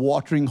was a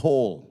watering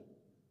hole,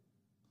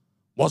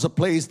 was a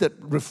place that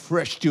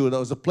refreshed you, that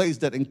was a place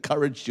that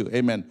encouraged you,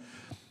 amen.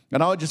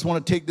 And I just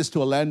want to take this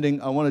to a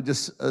landing. I want to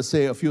just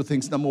say a few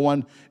things. Number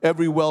one,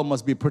 every well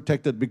must be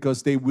protected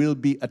because they will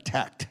be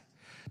attacked.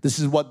 This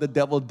is what the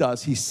devil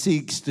does. He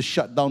seeks to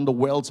shut down the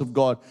wells of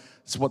God.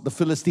 It's what the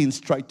Philistines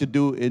tried to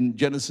do in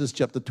Genesis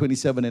chapter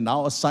 27. And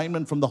our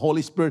assignment from the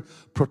Holy Spirit,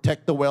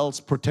 protect the wells,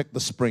 protect the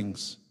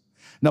springs.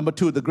 Number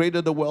two, the greater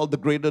the well, the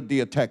greater the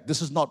attack.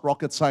 This is not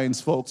rocket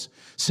science, folks.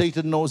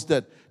 Satan knows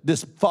that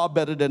this far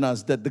better than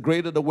us, that the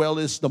greater the well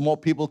is, the more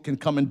people can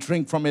come and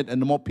drink from it,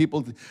 and the more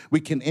people we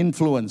can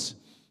influence.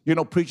 You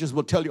know, preachers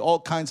will tell you all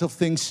kinds of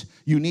things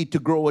you need to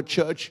grow a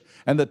church.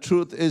 And the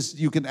truth is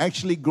you can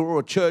actually grow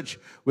a church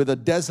with a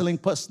dazzling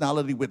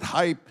personality, with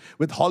hype,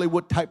 with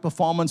Hollywood-type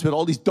performance, with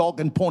all these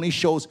dog and pony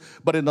shows.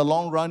 But in the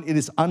long run, it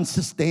is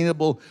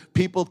unsustainable.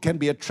 People can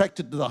be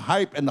attracted to the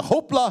hype and the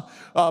hoopla.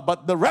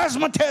 But the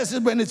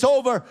razzmatazz, when it's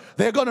over,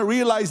 they're going to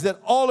realize that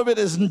all of it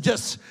isn't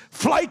just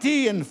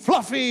flighty and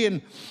fluffy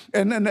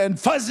and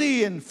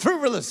fuzzy and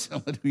frivolous.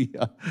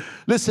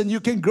 Listen, you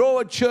can grow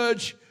a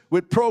church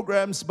with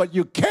programs, but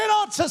you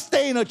cannot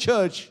sustain a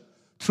church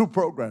through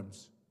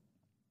programs.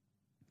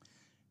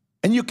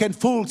 And you can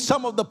fool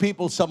some of the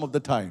people some of the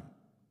time,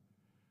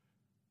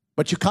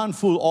 but you can't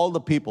fool all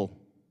the people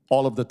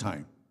all of the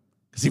time.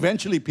 Because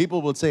eventually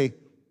people will say,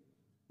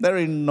 there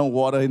ain't no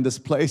water in this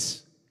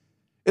place.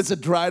 It's a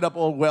dried up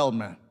old well,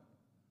 man.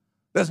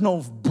 There's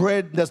no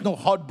bread, there's no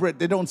hot bread.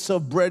 They don't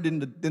serve bread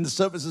in the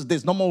services.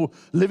 There's no more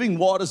living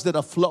waters that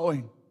are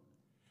flowing.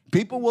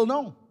 People will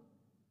know.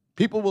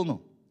 People will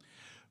know.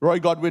 Roy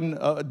Godwin,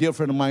 a dear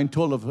friend of mine,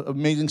 told an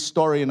amazing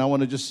story, and I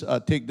want to just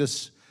take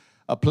this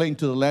plane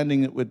to the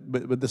landing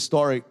with the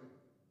story. It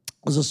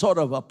was a sort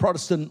of a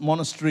Protestant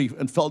monastery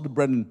in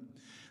Feldebrennen.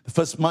 The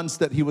first months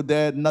that he was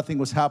there, nothing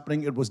was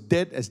happening. It was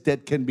dead as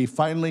dead can be.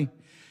 Finally,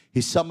 he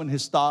summoned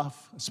his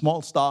staff, a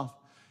small staff,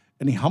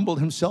 and he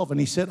humbled himself, and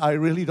he said, I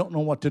really don't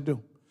know what to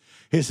do.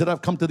 He said,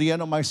 I've come to the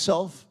end of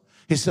myself.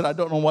 He said, I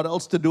don't know what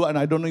else to do, and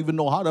I don't even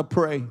know how to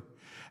pray.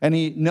 And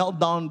he knelt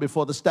down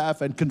before the staff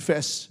and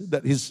confessed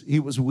that he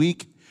was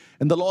weak.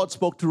 And the Lord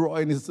spoke to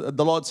Roy, and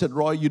the Lord said,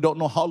 Roy, you don't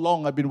know how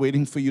long I've been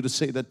waiting for you to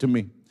say that to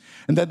me.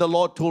 And then the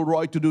Lord told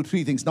Roy to do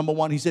three things. Number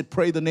one, he said,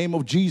 pray the name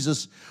of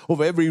Jesus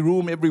over every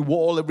room, every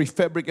wall, every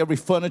fabric, every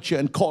furniture,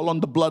 and call on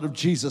the blood of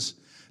Jesus.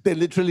 They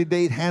literally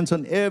laid hands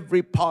on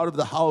every part of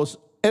the house,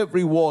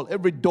 every wall,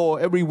 every door,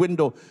 every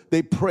window.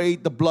 They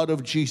prayed the blood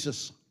of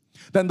Jesus.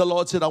 Then the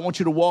Lord said, I want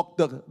you to walk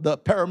the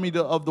perimeter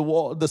of the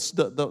wall,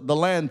 the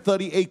land,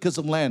 30 acres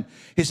of land.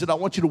 He said, I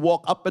want you to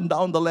walk up and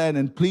down the land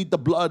and plead the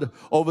blood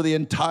over the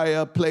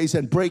entire place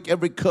and break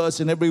every curse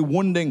and every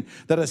wounding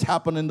that has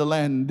happened in the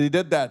land. They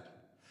did that.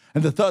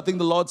 And the third thing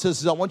the Lord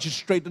says is, I want you to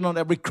straighten out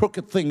every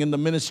crooked thing in the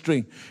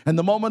ministry. And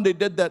the moment they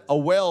did that, a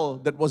well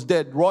that was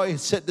dead, Roy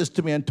said this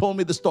to me and told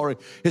me the story.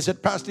 He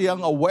said, Pastor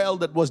Young, a well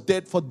that was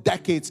dead for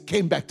decades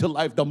came back to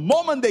life the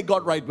moment they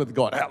got right with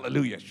God.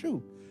 Hallelujah.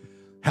 Shoo.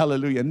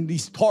 Hallelujah. And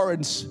these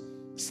torrents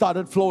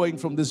started flowing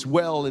from this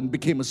well and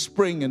became a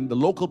spring, and the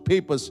local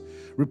papers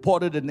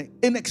reported an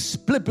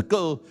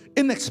inexplicable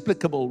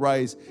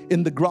rise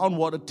in the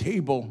groundwater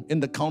table in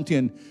the county,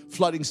 and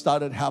flooding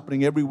started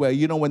happening everywhere.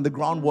 You know, when the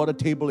groundwater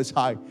table is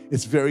high,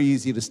 it's very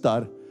easy to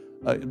start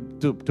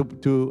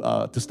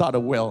to start a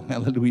well.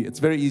 Hallelujah! It's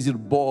very easy to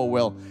bore a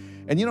well.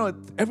 And you know,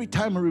 every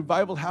time a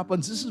revival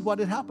happens, this is what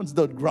it happens.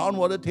 The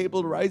groundwater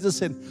table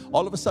rises, and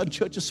all of a sudden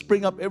churches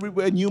spring up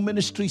everywhere. New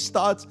ministry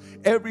starts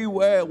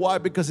everywhere. Why?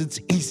 Because it's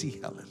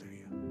easy.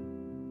 Hallelujah.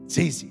 It's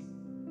easy.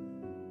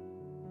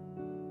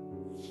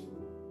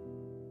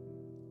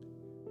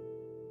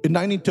 In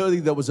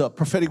 1930, there was a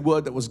prophetic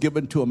word that was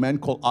given to a man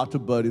called Arthur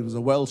Bird. He was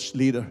a Welsh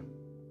leader.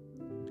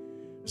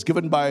 It was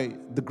given by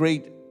the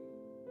great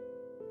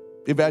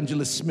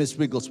evangelist Smith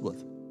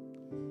Wigglesworth.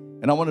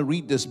 And I want to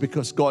read this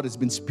because God has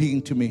been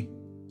speaking to me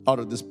out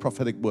of this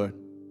prophetic word.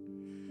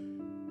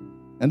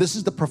 And this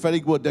is the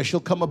prophetic word. There shall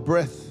come a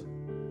breath,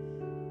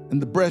 and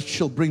the breath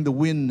shall bring the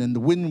wind, and the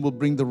wind will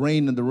bring the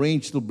rain, and the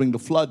rain shall bring the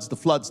floods,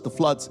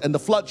 and the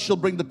floods shall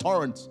bring the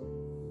torrents,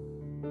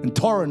 and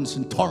torrents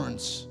and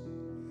torrents.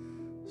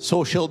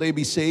 So shall they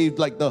be saved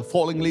like the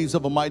falling leaves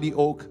of a mighty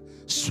oak,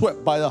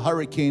 swept by the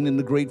hurricane in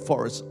the great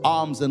forest.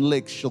 Arms and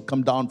lakes shall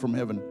come down from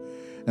heaven,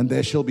 and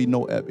there shall be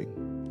no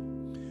ebbing.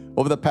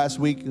 Over the past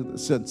week,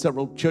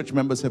 several church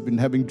members have been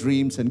having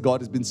dreams, and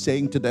God has been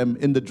saying to them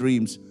in the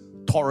dreams,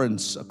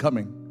 torrents are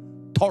coming.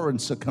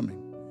 Torrents are coming.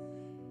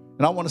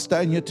 And I want to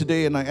stand here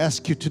today and I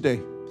ask you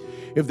today,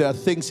 if there are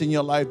things in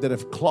your life that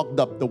have clogged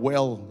up the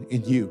well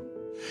in you,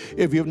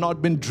 if you've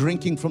not been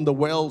drinking from the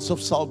wells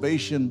of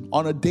salvation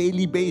on a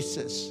daily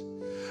basis,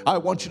 I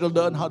want you to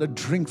learn how to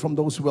drink from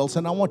those wells.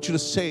 And I want you to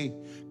say,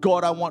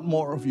 God, I want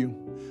more of you.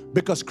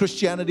 Because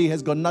Christianity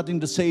has got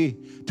nothing to say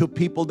to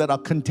people that are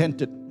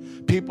contented,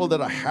 people that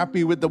are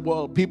happy with the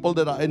world, people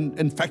that are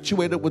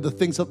infatuated with the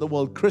things of the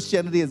world.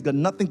 Christianity has got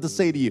nothing to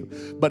say to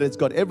you, but it's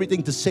got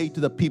everything to say to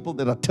the people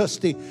that are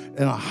thirsty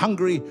and are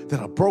hungry, that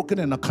are broken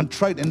and are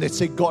contrite, and they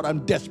say, God,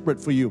 I'm desperate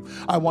for you.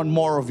 I want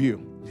more of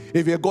you.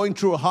 If you're going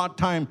through a hard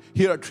time,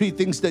 here are 3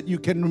 things that you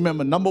can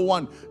remember. Number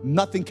 1,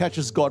 nothing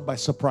catches God by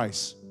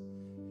surprise.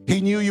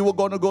 He knew you were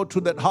going to go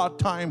through that hard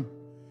time,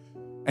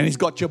 and He's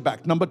got your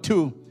back. Number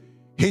 2,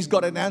 He's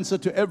got an answer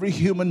to every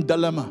human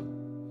dilemma.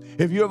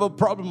 If you have a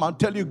problem, I'll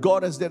tell you,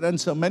 God has that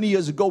answer. Many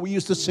years ago, we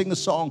used to sing a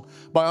song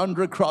by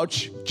Andre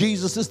Crouch.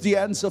 Jesus is the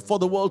answer for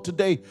the world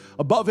today.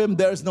 Above Him,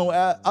 there is no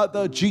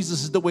other.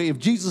 Jesus is the way. If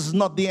Jesus is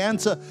not the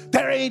answer,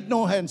 there ain't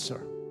no answer.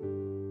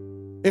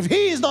 If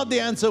He is not the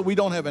answer, we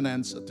don't have an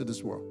answer to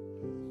this world.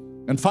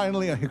 And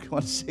finally, I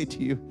want to say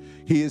to you,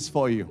 He is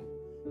for you.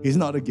 He's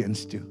not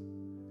against you.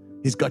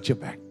 He's got your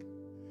back.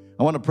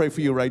 I want to pray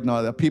for you right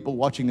now. There are people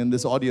watching in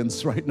this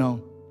audience right now.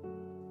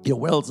 Your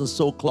wells are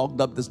so clogged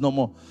up, there's no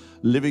more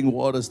living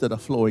waters that are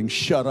flowing.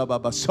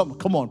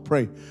 Come on,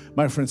 pray.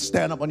 My friends,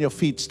 stand up on your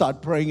feet. Start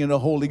praying in the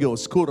Holy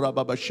Ghost.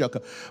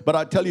 But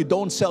I tell you,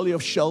 don't sell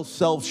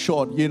yourself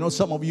short. You know,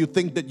 some of you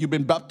think that you've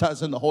been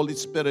baptized in the Holy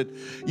Spirit.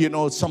 You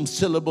know, some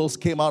syllables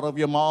came out of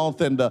your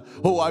mouth and,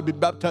 I've been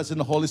baptized in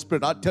the Holy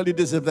Spirit. I tell you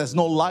this, if there's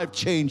no life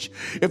change,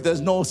 if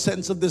there's no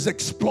sense of this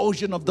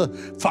explosion of the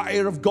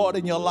fire of God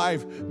in your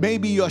life,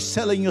 maybe you're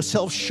selling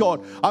yourself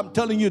short. I'm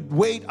telling you,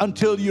 wait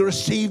until you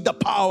receive the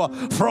power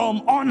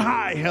from on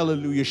high.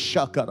 Hallelujah.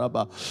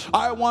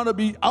 I want to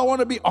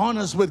be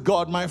honest with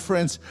God, my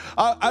friends.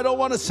 I don't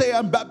want to say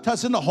I'm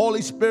baptized in the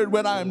Holy Spirit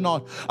when I am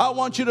not. I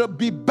want you to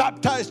be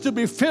baptized, to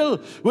be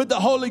filled with the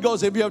Holy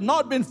Ghost. If you have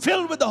not been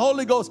filled with the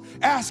Holy Ghost,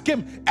 ask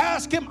Him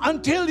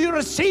until you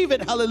receive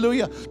it.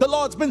 Hallelujah. The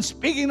Lord's been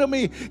speaking to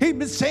me. He's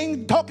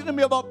been talking to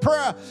me about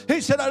prayer.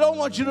 He said, I don't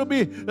want you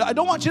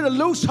to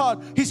lose heart.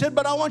 He said,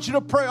 but I want you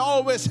to pray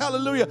always.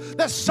 Hallelujah.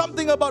 There's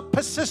something about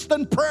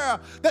persistent prayer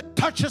that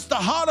touches the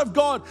heart of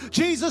God.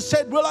 Jesus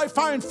said, will I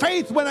find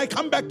faith when I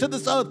come back to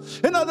this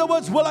earth? In other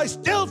words, will I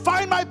still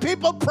find my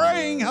people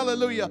praying?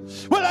 Hallelujah.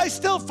 Will I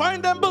still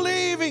find them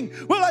believing?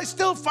 Will I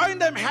still find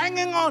them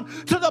hanging on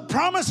to the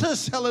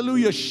promises?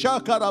 Hallelujah.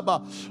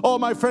 Shakaraba. Oh,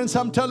 my friends,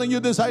 I'm telling you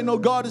this. I know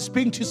God is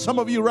speaking to some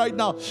of you right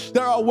now.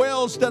 There are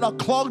wells that are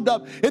clogged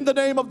up. In the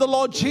name of the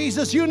Lord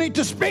Jesus, you need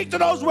to speak to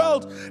those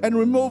wells and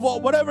remove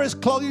whatever is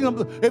clogging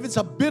them. If it's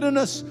a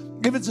bitterness,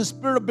 if it's a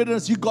spirit of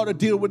bitterness, you got to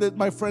deal with it,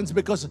 my friends,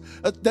 because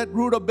that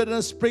root of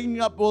bitterness springing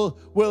up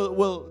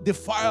will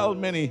defile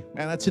many.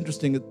 And that's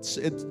interesting. It's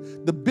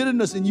the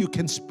bitterness in you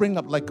can spring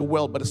up like a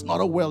well, but it's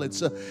not a well.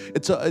 It's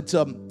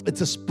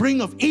a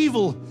spring of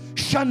evil.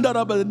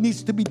 Shandaraba that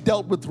needs to be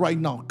dealt with right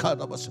now.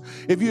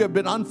 If you have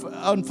been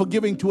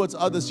unforgiving towards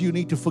others, you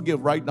need to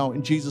forgive right now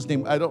in Jesus'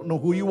 name. I don't know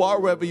who you are,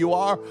 wherever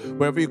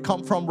you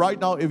come from right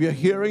now. If you're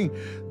hearing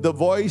the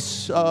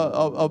voice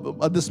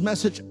of this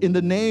message in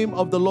the name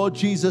of the Lord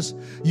Jesus,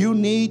 you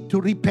need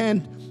to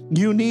repent.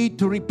 You need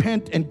to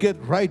repent and get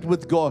right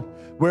with God.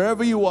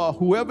 Wherever you are,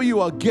 whoever you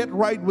are, get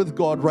right with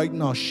God right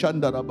now.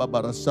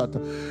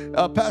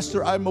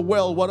 Pastor, I'm a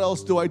well. What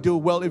else do I do?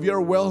 Well, if you're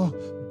a well,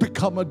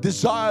 become a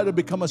desire to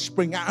become a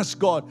spring. Ask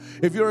God.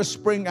 If you're a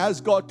spring,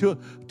 ask God to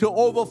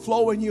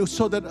overflow in you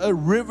so that a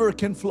river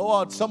can flow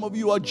out. Some of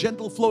you are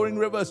gentle flowing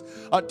rivers.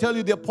 I tell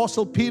you, the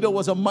Apostle Peter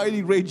was a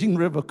mighty raging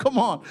river. Come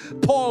on.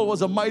 Paul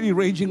was a mighty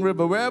raging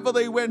river. Wherever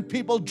they went,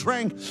 people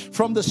drank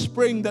from the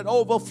spring that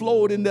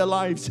overflowed in their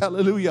lives.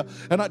 Hallelujah.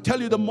 And I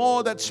tell you, the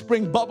more that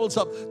spring bubbles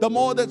up, the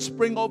more that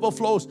spring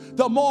overflows,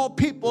 the more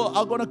people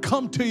are going to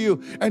come to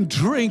you and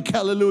drink,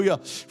 hallelujah,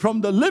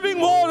 from the living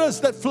waters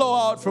that flow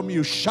out from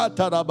you.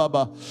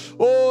 Shatarababa.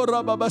 Oh,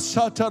 rababa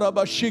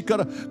sataraba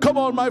shikara. Come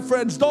on, my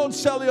friends, don't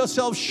sell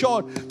yourself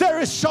short. There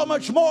is so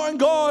much more in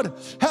God.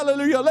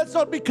 Hallelujah. Let's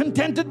not be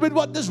contented with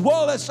what this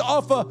world has to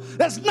offer.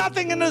 There's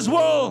nothing in this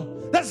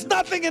world. There's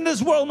nothing in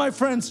this world, my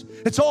friends.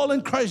 It's all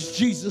in Christ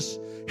Jesus.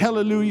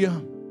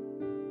 Hallelujah.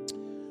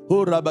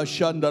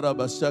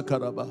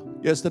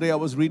 Yesterday I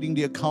was reading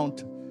the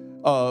account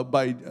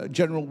by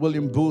General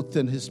William Booth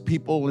and his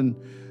people and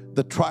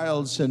the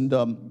trials and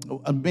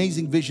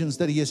amazing visions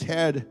that he has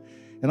had.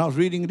 And I was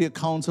reading the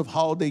accounts of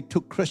how they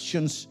took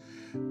Christians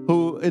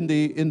who in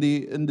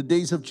the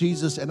days of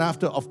Jesus and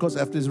after, of course,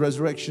 after his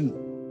resurrection,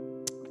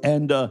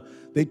 and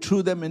they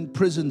threw them in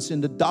prisons,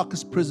 in the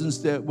darkest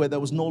prisons there where there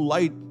was no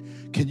light.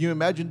 Can you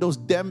imagine those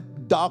damp,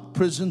 dark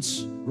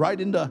prisons right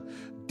in the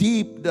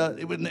deep,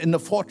 in the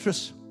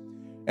fortress?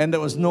 And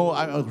there was no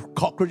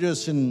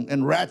cockroaches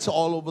and rats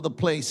all over the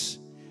place.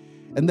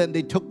 And then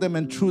they took them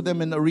and threw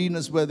them in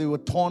arenas where they were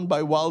torn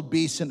by wild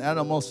beasts and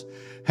animals.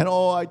 And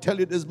oh, I tell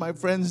you this, my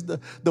friends,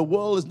 the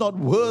world is not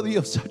worthy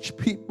of such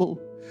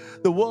people.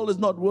 The world is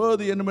not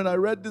worthy. And when I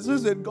read this, I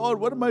said, God,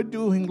 what am I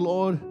doing,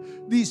 Lord?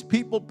 These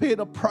people paid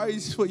a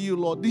price for you,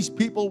 Lord. These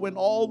people went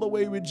all the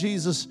way with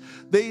Jesus.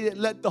 They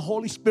let the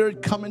Holy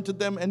Spirit come into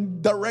them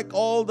and direct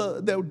all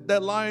their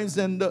lives,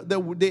 and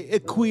they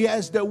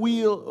acquiesce their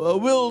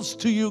wills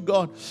to you,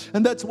 God.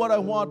 And that's what I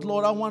want,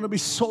 Lord. I want to be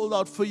sold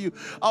out for you.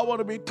 I want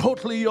to be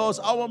totally yours.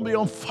 I want to be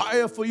on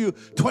fire for you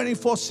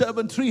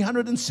 24/7,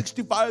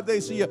 365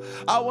 days a year.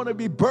 I want to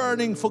be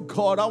burning for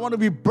God. I want to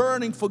be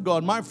burning for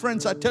God. My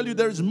friends, I tell you,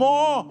 there's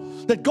more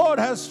that God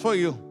has for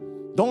you.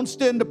 Don't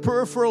stay in the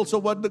peripherals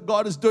of what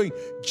God is doing.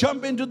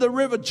 Jump into the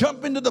river.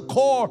 Jump into the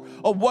core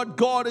of what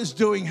God is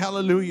doing.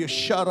 Hallelujah.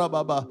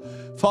 Sharababa.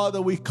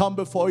 Father, we come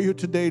before you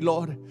today,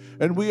 Lord,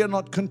 and we are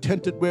not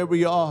contented where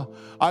we are.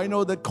 I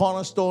know that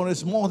Cornerstone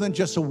is more than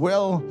just a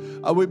well.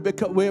 We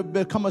have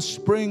become a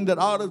spring, that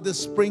out of this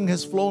spring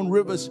has flown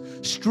rivers,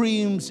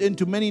 streams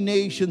into many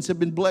nations have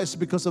been blessed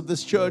because of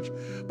this church.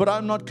 But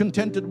I'm not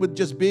contented with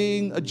just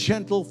being a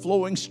gentle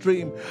flowing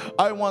stream.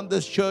 I want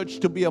this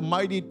church to be a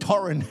mighty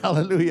torrent.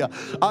 Hallelujah.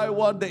 I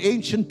want the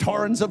ancient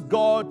torrents of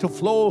God to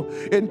flow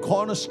in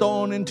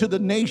Cornerstone into the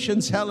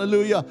nations.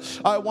 Hallelujah.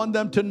 I want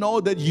them to know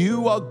that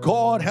you are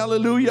God.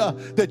 Hallelujah.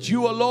 That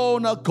you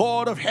alone are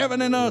God of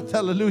heaven and earth.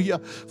 Hallelujah.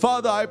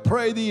 Father, I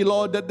pray thee,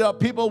 Lord, that there are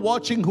people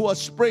watching who are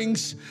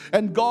springs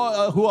and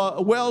God, who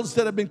are wells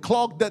that have been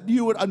clogged, that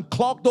you would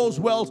unclog those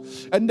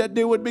wells and that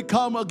they would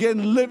become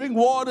again living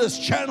waters,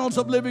 channels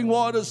of living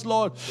waters,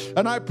 Lord.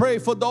 And I pray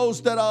for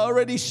those that are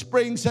already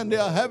springs and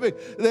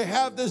they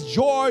have this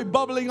joy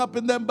bubbling up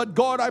in them. But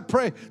God, I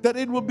pray that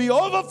it will be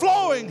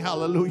overflowing.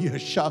 Hallelujah.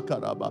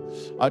 Shakaraba.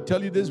 I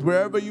tell you this,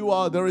 wherever you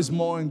are, there is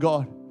more in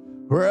God.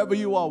 Wherever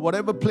you are,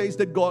 whatever place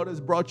that God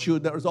has brought you,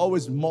 there's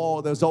always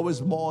more, there's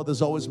always more,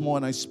 there's always more.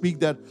 And I speak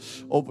that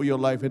over your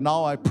life. And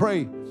now I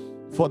pray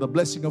for the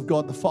blessing of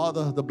God the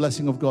Father, the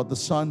blessing of God the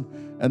Son,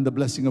 and the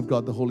blessing of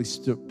God the Holy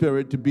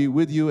Spirit to be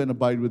with you and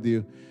abide with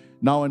you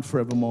now and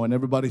forevermore. And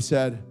everybody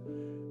said,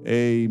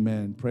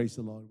 amen. Praise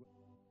the Lord.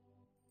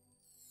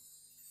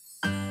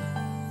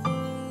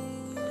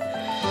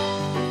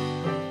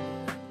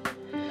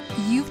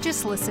 You've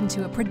just listened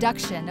to a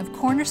production of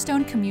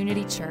Cornerstone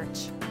Community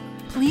Church.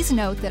 Please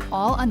note that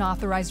all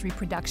unauthorized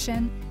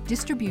reproduction,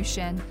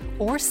 distribution,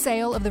 or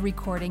sale of the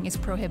recording is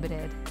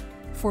prohibited.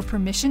 For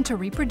permission to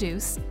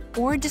reproduce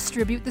or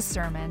distribute the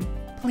sermon,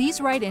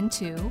 please write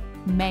into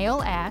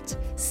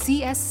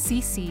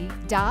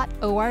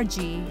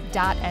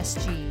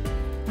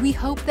mail@cscc.org.sg. We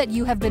hope that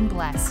you have been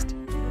blessed.